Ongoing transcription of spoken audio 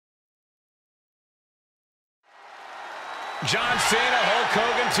John Cena, Hulk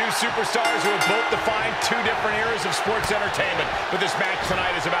Hogan, two superstars who have both defined two different eras of sports entertainment. But this match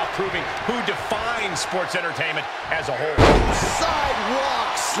tonight is about proving who defines sports entertainment as a whole.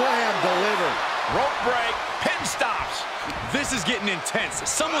 Sidewalk slam delivered. Rope break, pin stops. This is getting intense.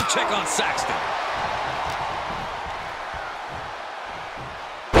 Someone check on Saxton.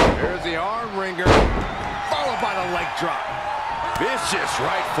 There's the arm wringer, followed by the leg drop. Vicious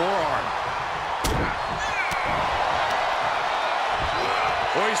right forearm.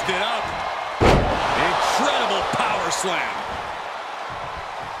 Hoisted up. Incredible power slam.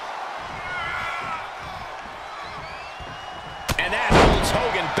 And that holds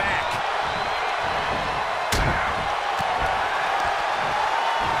Hogan back.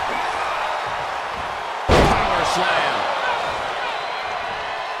 Power slam.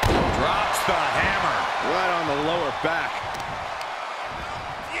 Drops the hammer. Right on the lower back.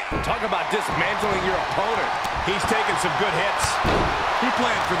 Talk about dismantling your opponent. He's taking some good hits. He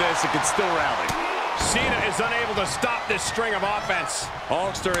planned for this and can still rally. Cena is unable to stop this string of offense.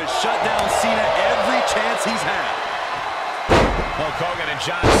 Hulkster has shut down Cena every chance he's had. Hulk Hogan and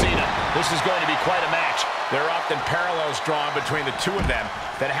John Cena. This is going to be quite a match. There are often parallels drawn between the two of them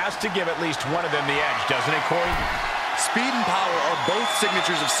that has to give at least one of them the edge, doesn't it, Corey? Speed and power are both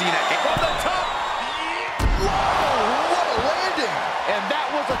signatures of Cena. From the top. Whoa, what a landing. And that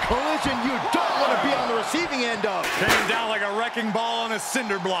was a collision you don't want to be on the receiving end of. Came down like a wrecking ball on a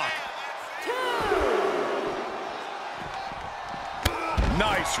cinder block.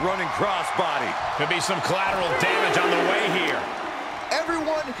 Nice running crossbody. Could be some collateral damage on the way here.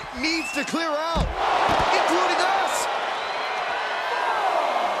 Everyone needs to clear out, including us.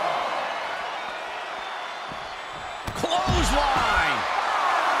 Clothesline.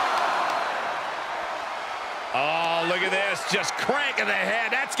 Oh, look at this. Just cranking the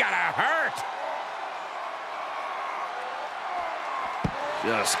head. That's gotta hurt.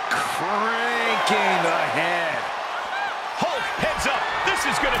 Just cranking the head. Hulk, heads up. This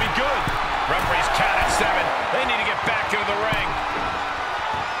is going to be good. Referee's count at 7. They need to get back into the ring.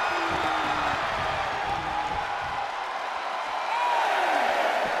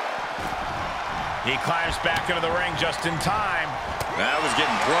 He climbs back into the ring just in time. That was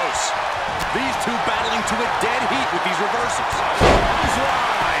getting close. These two battling to a dead heat with these reversals.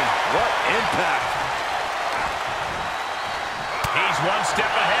 Clothesline. What impact. He's one step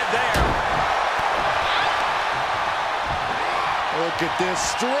ahead there. Look at this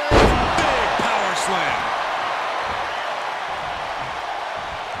strength. Big power slam.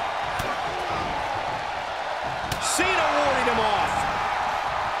 Cena warding him off.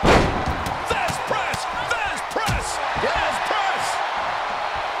 Fast press. Fast press. Fast press.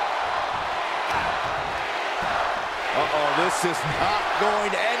 Uh-oh, this is not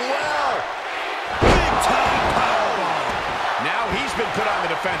going to end well. Big time powerbomb. Now he's been put on the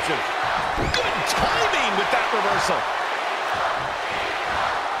defensive. Good timing with that reversal.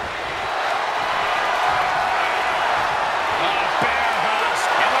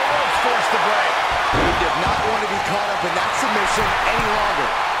 Forced to break. He did not want to be caught up in that submission any longer.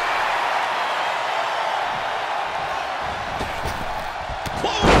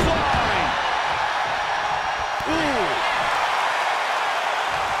 Clothesline. Ooh.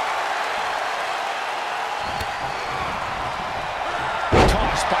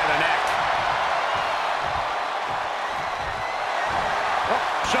 Tossed by the neck. Oh,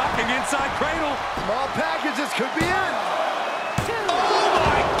 shocking inside cradle. Small packages could be in.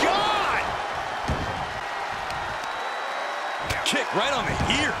 Kick right on the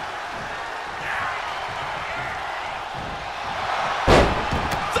ear.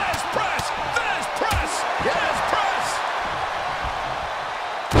 Fast press! Fast press! Fast press!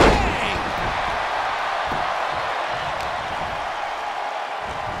 Bang!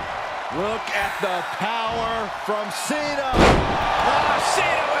 Look at the power from Cena.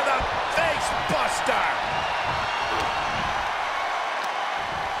 Cena with a face buster!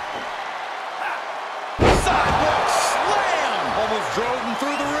 Sidewalk slam! Almost drove him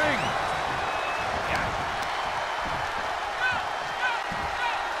through the ring.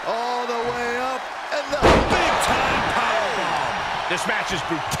 All the way up, and the Big-time powerbomb! This match's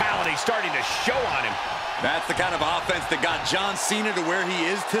brutality starting to show on him. That's the kind of offense that got John Cena to where he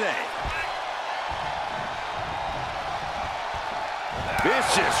is today.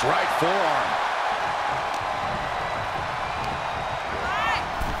 vicious right forearm.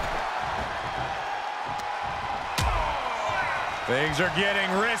 Things are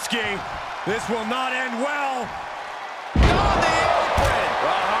getting risky. This will not end well. On the apron.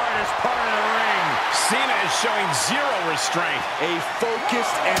 The hardest part of the ring. Cena is showing zero restraint. A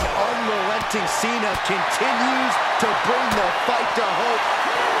focused and unrelenting Cena continues to bring the fight to hope.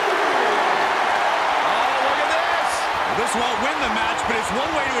 Oh, look at this! Well, this won't win the match, but it's one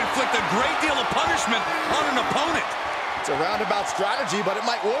way to inflict a great deal of punishment on an opponent. It's a roundabout strategy, but it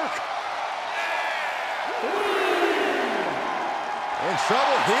might work. In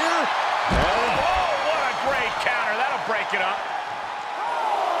trouble here. Oh, what a great counter. That'll break it up.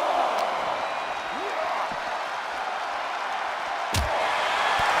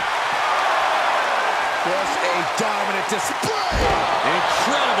 Just a dominant display.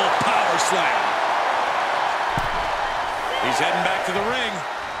 Incredible power slam. He's heading back to the ring.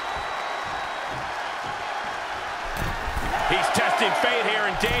 He's testing fate here,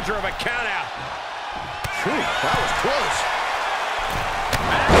 in danger of a countout. Phew, that was close.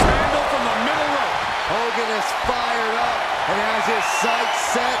 Max handle from the middle rope. Hogan is fired up and has his sights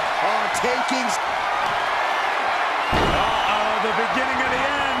set on taking. Uh-oh, the beginning of the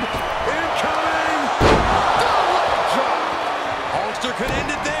end. Incoming! Hulkster could end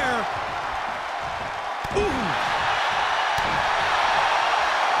it there. Ooh.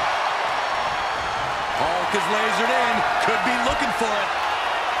 Hulk is lasered in. Could be looking for it.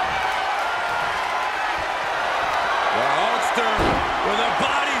 The Hulkster with a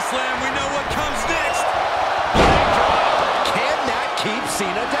body slam. We know what comes next. Can that keep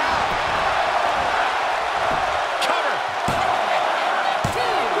Cena down? Cover.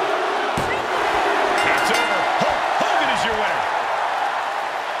 It's over. Hogan is your winner.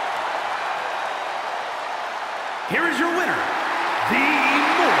 Here is your winner, the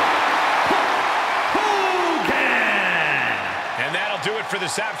Immortal Hogan. And that'll do it for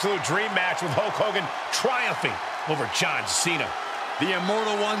this absolute dream match, with Hulk Hogan triumphing over John Cena. The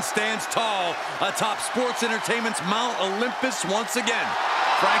Immortal One stands tall atop sports entertainment's Mount Olympus once again.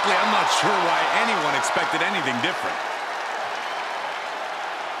 Frankly, I'm not sure why anyone expected anything different.